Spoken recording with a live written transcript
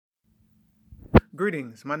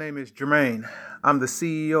Greetings, my name is Jermaine. I'm the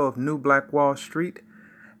CEO of New Black Wall Street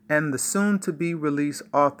and the soon-to-be released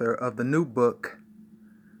author of the new book,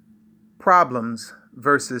 Problems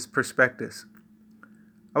versus Perspectives.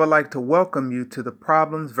 I would like to welcome you to the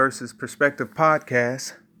Problems versus Perspective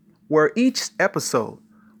podcast, where each episode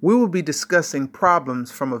we will be discussing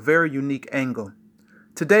problems from a very unique angle.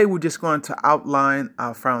 Today we're just going to outline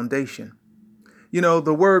our foundation.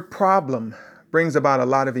 The word problem brings about a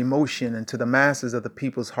lot of emotion into the masses of the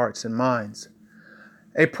people's hearts and minds.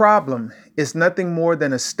 A problem is nothing more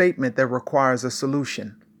than a statement that requires a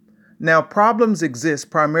solution. Now, problems exist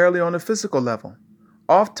primarily on a physical level.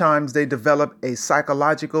 Oftentimes, they develop a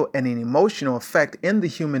psychological and an emotional effect in the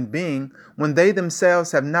human being when they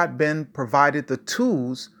themselves have not been provided the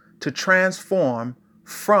tools to transform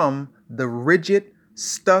from the rigid,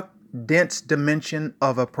 stuck, dense dimension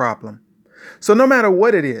of a problem. So no matter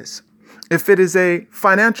what it is, if it is a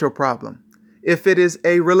financial problem, if it is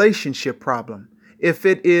a relationship problem, if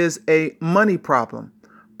it is a money problem,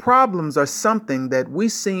 problems are something that we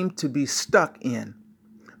seem to be stuck in.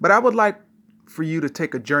 But I would like for you to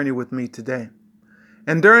take a journey with me today.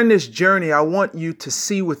 And during this journey, I want you to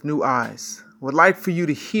see with new eyes. I would like for you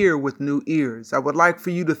to hear with new ears. I would like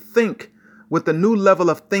for you to think with a new level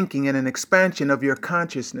of thinking and an expansion of your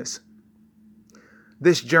consciousness.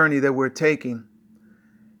 This journey that we're taking,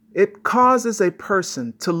 it causes a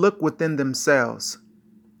person to look within themselves.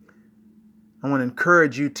 I want to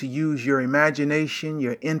encourage you to use your imagination,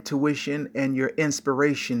 your intuition, and your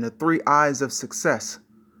inspiration, the 3 eyes of success.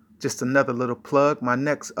 Just another little plug, my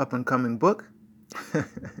next up-and-coming book.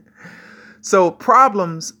 So,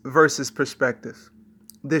 problems versus perspective.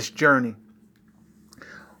 This journey.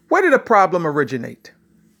 Where did a problem originate?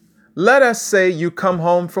 Let us say you come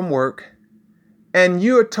home from work and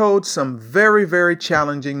you are told some very, very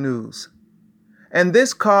challenging news. And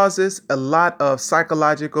this causes a lot of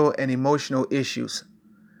psychological and emotional issues.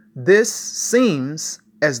 This seems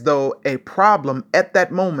as though a problem at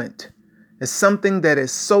that moment is something that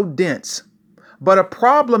is so dense. But a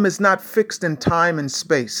problem is not fixed in time and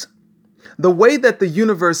space. The way that the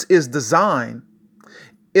universe is designed,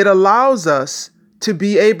 it allows us to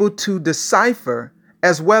be able to decipher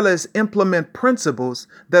as well as implement principles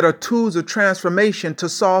that are tools of transformation to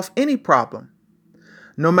solve any problem,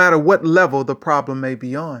 no matter what level the problem may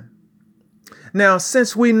be on. Now,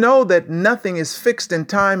 since we know that nothing is fixed in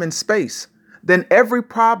time and space, then every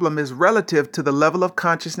problem is relative to the level of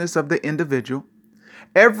consciousness of the individual.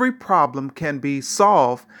 Every problem can be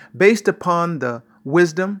solved based upon the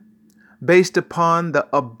wisdom, based upon the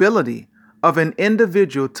ability of an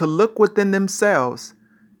individual to look within themselves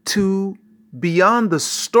to beyond the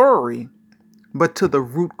story, but to the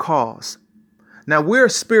root cause. Now, we're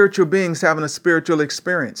spiritual beings having a spiritual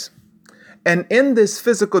experience. And in this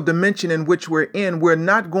physical dimension in which we're in, we're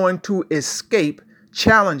not going to escape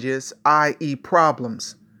challenges, i.e.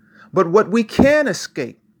 problems. But what we can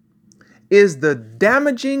escape is the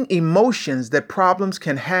damaging emotions that problems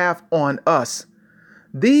can have on us.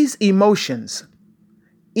 These emotions,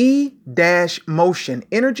 motion,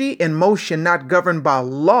 energy in motion not governed by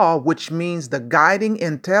law, which means the guiding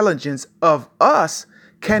intelligence of us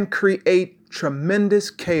can create tremendous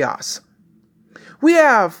chaos. We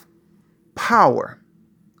have power.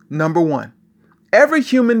 Number one, every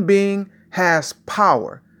human being has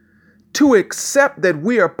power. To accept that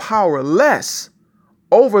we are powerless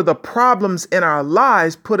over the problems in our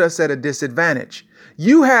lives put us at a disadvantage.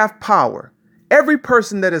 You have power. Every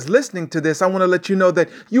person that is listening to this, I want to let you know that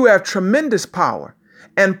you have tremendous power.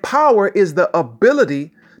 And power is the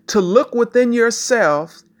ability to look within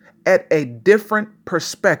yourself at a different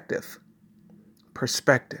perspective.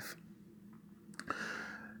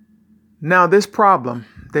 Now, this problem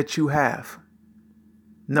that you have,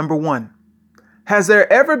 number one, has there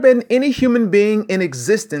ever been any human being in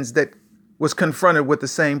existence that was confronted with the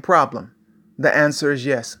same problem? The answer is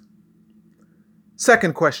yes.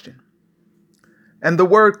 Second question. And the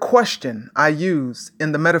word question I use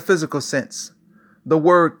in the metaphysical sense. The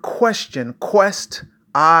word question, quest,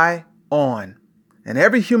 on. And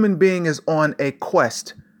every human being is on a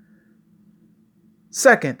quest.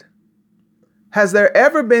 Second, has there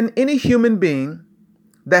ever been any human being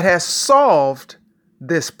that has solved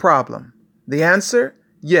this problem? The answer,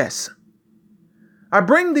 yes. I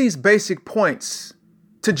bring these basic points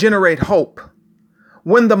to generate hope.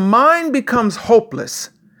 When the mind becomes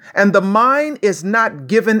hopeless, and the mind is not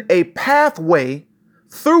given a pathway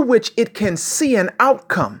through which it can see an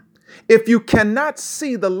outcome. If you cannot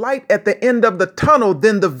see the light at the end of the tunnel,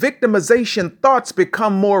 then the victimization thoughts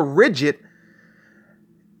become more rigid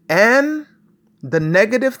and the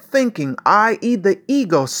negative thinking, i.e. the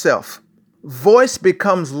ego self, voice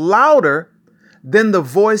becomes louder than the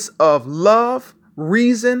voice of love,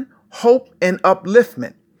 reason, hope, and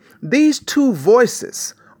upliftment. These two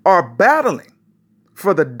voices are battling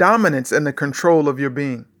for the dominance and the control of your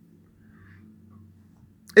being.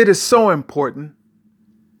 It is so important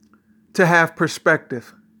to have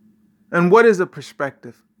perspective. And what is a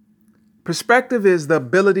perspective? Perspective is the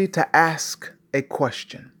ability to ask a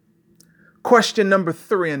question. Question number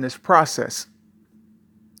 3 in this process.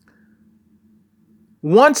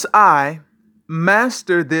 Once I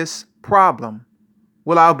master this problem,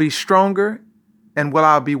 will I be stronger and will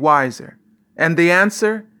I be wiser? And the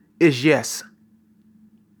answer is yes.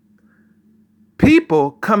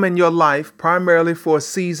 People come in your life primarily for a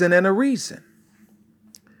season and a reason.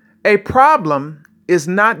 A problem is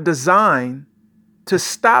not designed to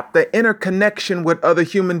stop the interconnection with other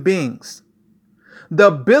human beings. The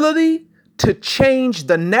ability to change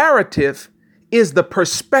the narrative is the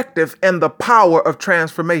perspective and the power of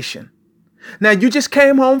transformation. Now, you just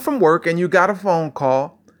came home from work and you got a phone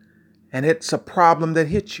call and it's a problem that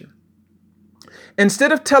hit you.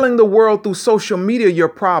 Instead of telling the world through social media your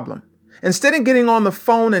problem, instead of getting on the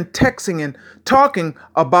phone and texting and talking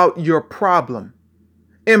about your problem,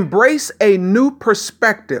 embrace a new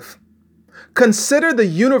perspective. Consider the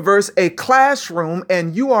universe a classroom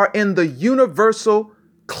and you are in the universal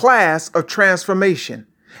class of transformation.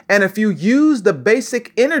 And if you use the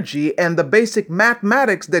basic energy and the basic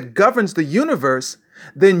mathematics that governs the universe,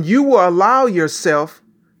 then you will allow yourself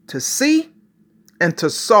to see and to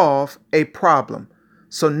solve a problem.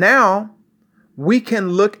 So now we can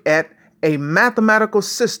look at a mathematical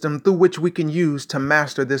system through which we can use to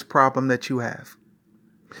master this problem that you have.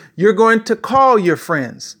 You're going to call your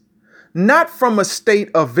friends, not from a state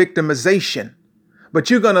of victimization, but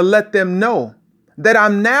you're going to let them know that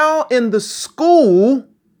I'm now in the school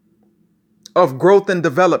of growth and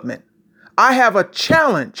development. I have a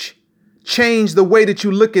challenge. Change the way that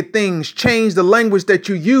you look at things, change the language that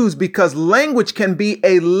you use, because language can be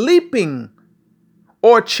a leaping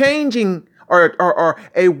or changing or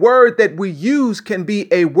a word that we use can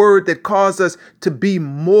be a word that causes us to be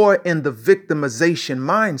more in the victimization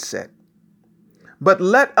mindset. But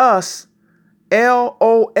let us,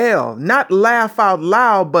 LOL, not laugh out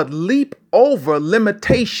loud, but leap over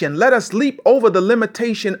limitation. Let us leap over the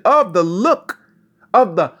limitation of the look,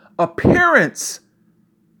 of the appearance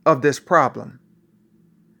of this problem.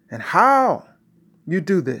 And how you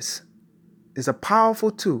do this is a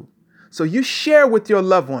powerful tool. So you share with your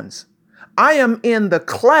loved ones. I am in the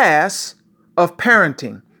class of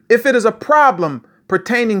parenting. If it is a problem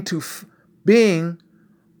pertaining to being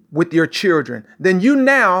with your children, then you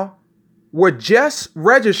now were just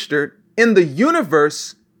registered in the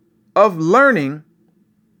universe of learning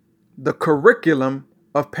the curriculum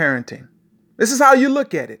of parenting. This is how you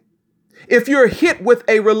look at it. If you're hit with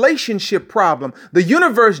a relationship problem, the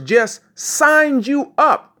universe just signed you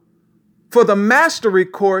up for the mastery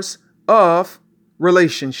course of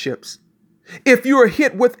relationships. If you are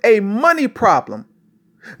hit with a money problem,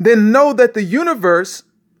 then know that the universe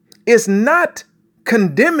is not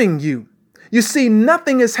condemning you. You see,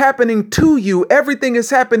 nothing is happening to you. Everything is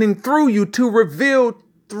happening through you to reveal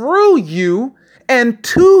through you and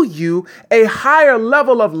to you a higher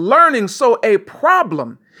level of learning. So a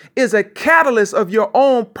problem is a catalyst of your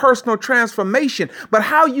own personal transformation, but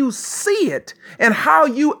how you see it and how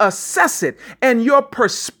you assess it and your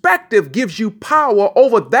perspective gives you power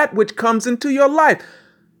over that which comes into your life.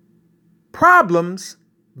 Problems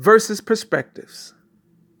versus perspectives.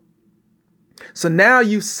 So now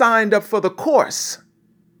you've signed up for the course.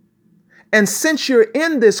 And since you're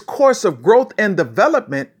in this course of growth and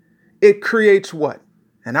development, it creates what?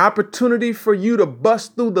 An opportunity for you to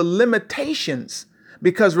bust through the limitations.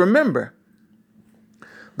 Because remember,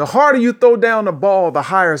 the harder you throw down the ball, the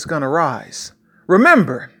higher it's going to rise.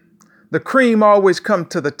 Remember, the cream always comes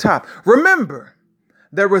to the top. Remember,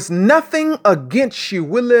 there is nothing against you.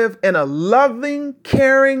 We live in a loving,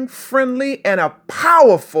 caring, friendly, and a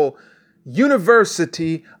powerful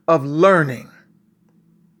university of learning.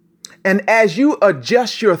 And as you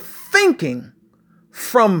adjust your thinking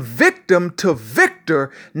from victim to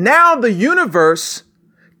victor, now the universe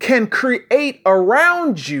can create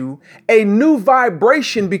around you a new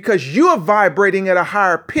vibration because you are vibrating at a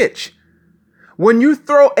higher pitch. When you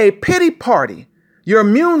throw a pity party, your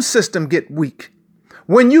immune system gets weak.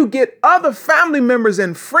 When you get other family members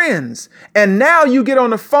and friends, and now you get on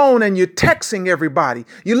the phone and you're texting everybody,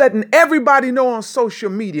 you're letting everybody know on social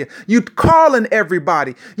media, you're calling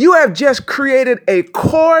everybody, you have just created a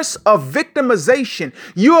course of victimization.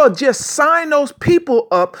 You'll just sign those people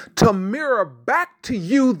up to mirror back to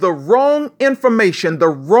you the wrong information, the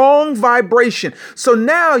wrong vibration. So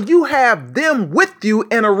now you have them with you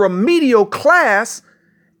in a remedial class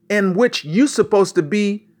in which you're supposed to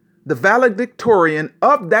be the valedictorian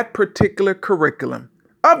of that particular curriculum,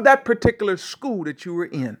 of that particular school that you were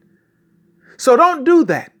in. So don't do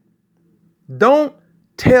that. Don't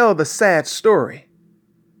tell the sad story.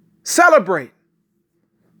 Celebrate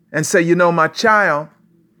and say, my child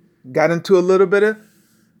got into a little bit of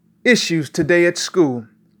issues today at school.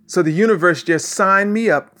 So the universe just signed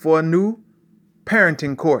me up for a new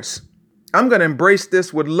parenting course. I'm going to embrace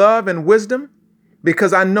this with love and wisdom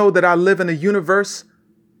because I know that I live in a universe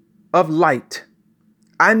of light.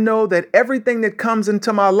 I know that everything that comes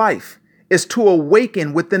into my life is to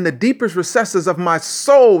awaken within the deepest recesses of my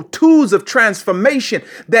soul tools of transformation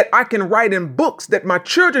that I can write in books that my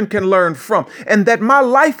children can learn from, and that my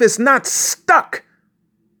life is not stuck.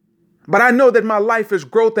 But I know that my life is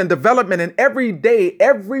growth and development, and every day,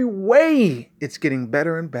 every way, it's getting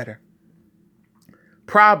better and better.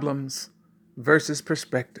 Problems versus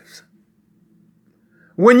perspectives.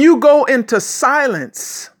 When you go into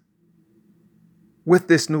silence with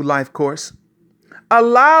this new life course,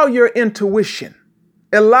 allow your intuition,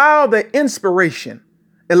 allow the inspiration,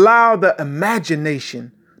 allow the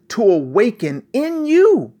imagination to awaken in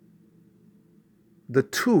you the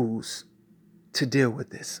tools to deal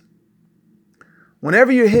with this.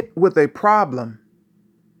 Whenever you're hit with a problem,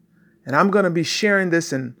 and I'm going to be sharing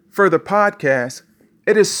this in further podcasts,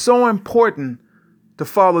 it is so important to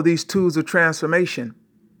follow these tools of transformation.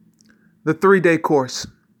 The 3-day course.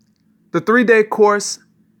 The 3-day course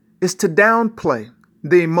is to downplay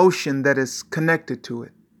the emotion that is connected to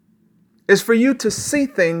it. It's for you to see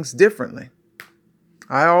things differently.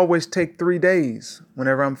 I always take 3 days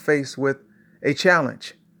whenever I'm faced with a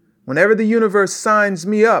challenge. Whenever the universe signs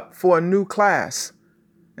me up for a new class,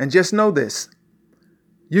 and just know this,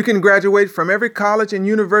 you can graduate from every college and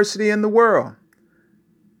university in the world,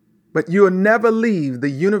 but you'll never leave the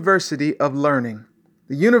university of learning,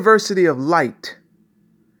 the university of light.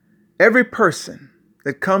 Every person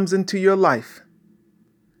that comes into your life,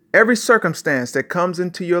 every circumstance that comes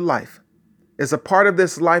into your life is a part of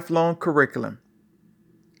this lifelong curriculum.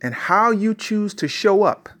 And how you choose to show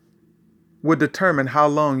up will determine how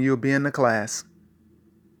long you'll be in the class.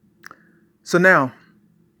 So now,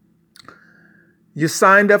 you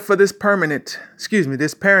signed up for this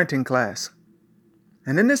parenting class.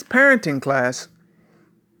 And in this parenting class,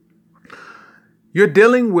 you're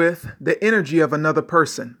dealing with the energy of another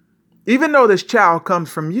person. Even though this child comes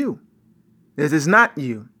from you, it is not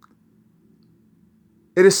you.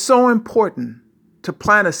 It is so important to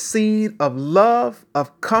plant a seed of love,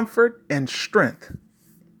 of comfort, and strength.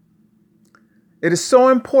 It is so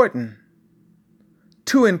important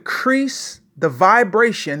to increase the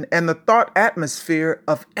vibration and the thought atmosphere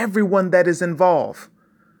of everyone that is involved,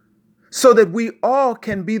 so that we all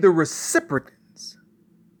can be the recipients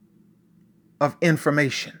of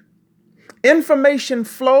information. Information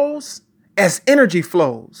flows as energy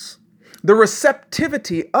flows. The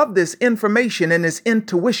receptivity of this information and this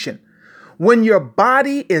intuition. When your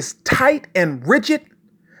body is tight and rigid,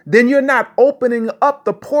 then you're not opening up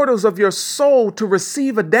the portals of your soul to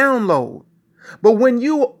receive a download. But when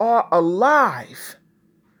you are alive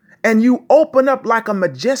and you open up like a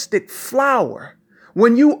majestic flower,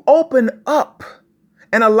 when you open up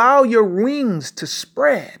and allow your wings to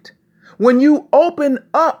spread, when you open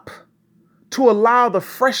up to allow the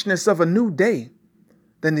freshness of a new day,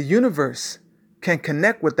 then the universe can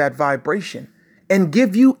connect with that vibration and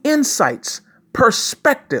give you insights,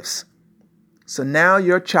 perspectives. So now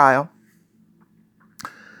your child,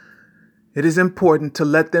 it is important to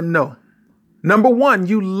let them know. Number one,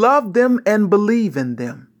 you love them and believe in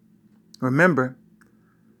them. Remember,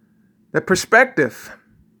 the perspective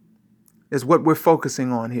is what we're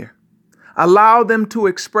focusing on here. Allow them to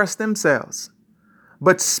express themselves,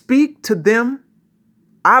 but speak to them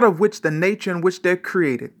out of which the nature in which they're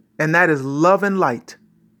created, and that is love and light.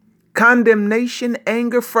 Condemnation,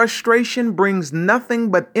 anger, frustration brings nothing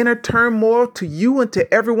but inner turmoil to you and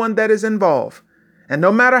to everyone that is involved. And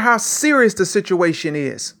no matter how serious the situation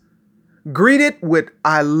is, greet it with,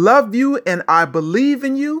 I love you and I believe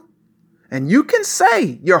in you. And you can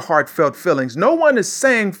say your heartfelt feelings. No one is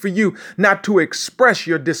saying for you not to express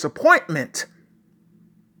your disappointment.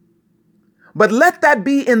 But let that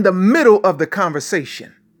be in the middle of the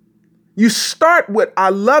conversation. You start with, I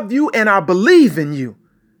love you and I believe in you.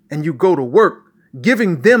 And you go to work,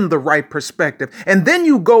 giving them the right perspective. And then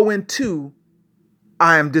you go into,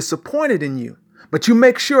 I am disappointed in you. But you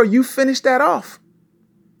make sure you finish that off.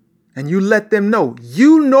 And you let them know,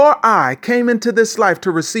 you nor I came into this life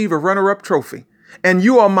to receive a runner-up trophy. And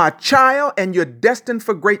you are my child and you're destined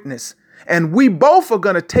for greatness. And we both are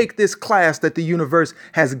going to take this class that the universe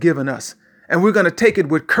has given us. And we're going to take it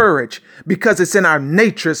with courage because it's in our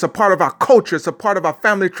nature. It's a part of our culture. It's a part of our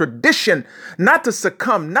family tradition not to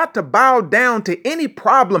succumb, not to bow down to any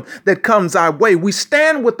problem that comes our way. We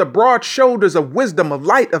stand with the broad shoulders of wisdom, of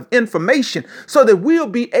light, of information so that we'll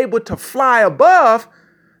be able to fly above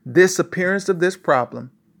this appearance of this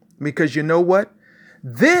problem. Because you know what?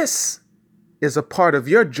 This is a part of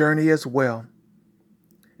your journey as well.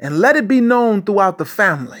 And let it be known throughout the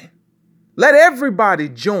family. Let everybody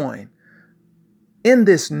join in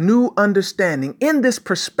this new understanding, in this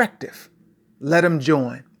perspective. Let them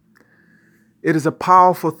join. It is a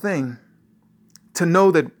powerful thing to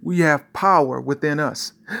know that we have power within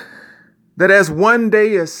us. That as one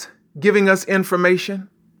day is giving us information,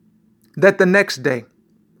 that the next day,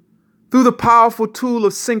 through the powerful tool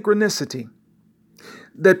of synchronicity,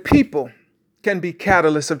 that people can be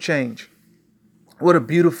catalysts of change. What a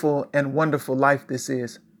beautiful and wonderful life this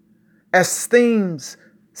is. As things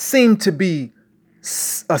seem to be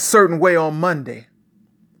a certain way on Monday,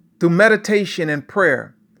 through meditation and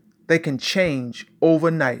prayer, they can change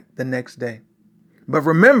overnight the next day. But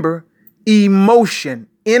remember, emotion,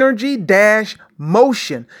 energy dash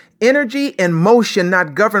motion. Energy and motion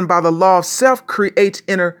not governed by the law of self creates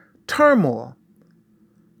inner turmoil.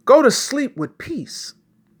 Go to sleep with peace.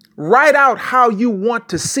 Write out how you want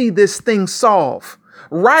to see this thing solve.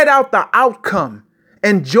 Write out the outcome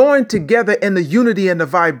and join together in the unity and the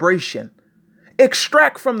vibration.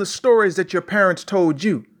 Extract from the stories that your parents told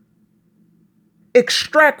you.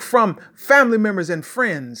 Extract from family members and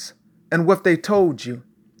friends and what they told you.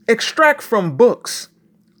 Extract from books,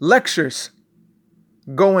 lectures.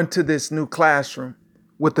 Go into this new classroom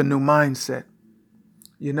with a new mindset.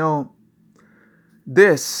 You know,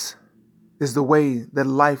 this is the way that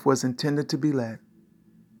life was intended to be led.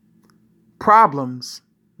 Problems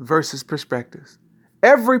versus perspectives.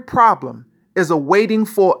 Every problem is awaiting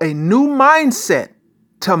for a new mindset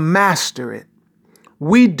to master it.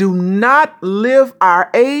 We do not live our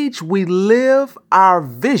age, we live our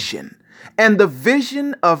vision. And the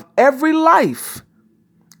vision of every life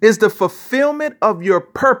is the fulfillment of your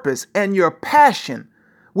purpose and your passion,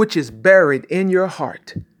 which is buried in your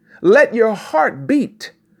heart. Let your heart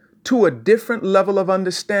beat to a different level of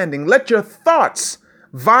understanding. Let your thoughts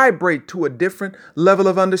vibrate to a different level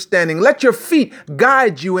of understanding. Let your feet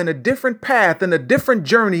guide you in a different path, in a different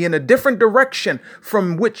journey, in a different direction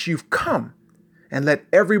from which you've come. And let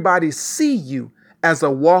everybody see you as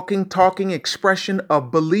a walking, talking expression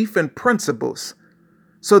of belief and principles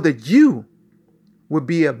so that you would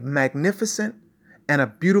be a magnificent and a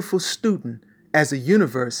beautiful student as the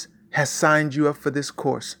universe has signed you up for this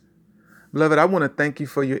course. Beloved, I want to thank you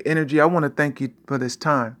for your energy. I want to thank you for this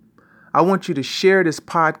time. I want you to share this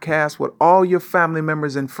podcast with all your family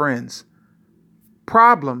members and friends.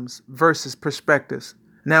 Problems versus perspectives.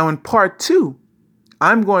 Now, in part 2,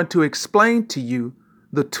 I'm going to explain to you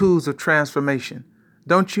the tools of transformation.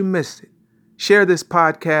 Don't you miss it. Share this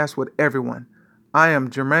podcast with everyone. I am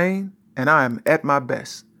Jermaine, and I am at my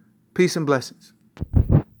best. Peace and blessings.